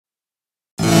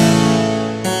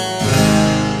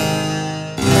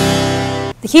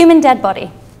The human dead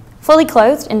body, fully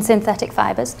clothed in synthetic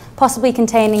fibres, possibly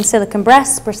containing silicone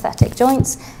breasts, prosthetic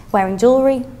joints, wearing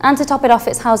jewellery, and to top it off,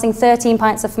 it's housing 13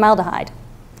 pints of formaldehyde.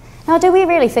 Now, do we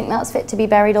really think that's fit to be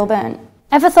buried or burnt?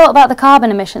 Ever thought about the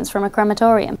carbon emissions from a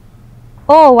crematorium?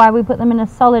 Or why we put them in a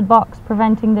solid box,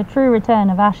 preventing the true return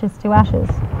of ashes to ashes.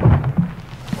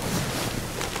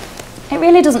 It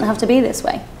really doesn't have to be this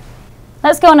way.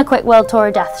 Let's go on a quick world tour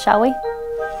of death, shall we?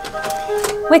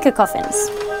 Wicker coffins,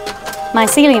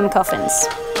 mycelium coffins,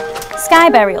 sky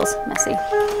burials, messy,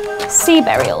 sea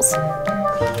burials,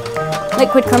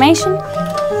 liquid cremation,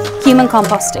 human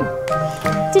composting.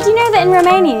 Did you know that in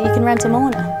Romania you can rent a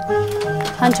mourner?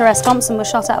 Hunter S. Thompson was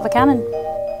shot out of a cannon.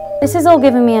 This is all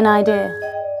giving me an idea.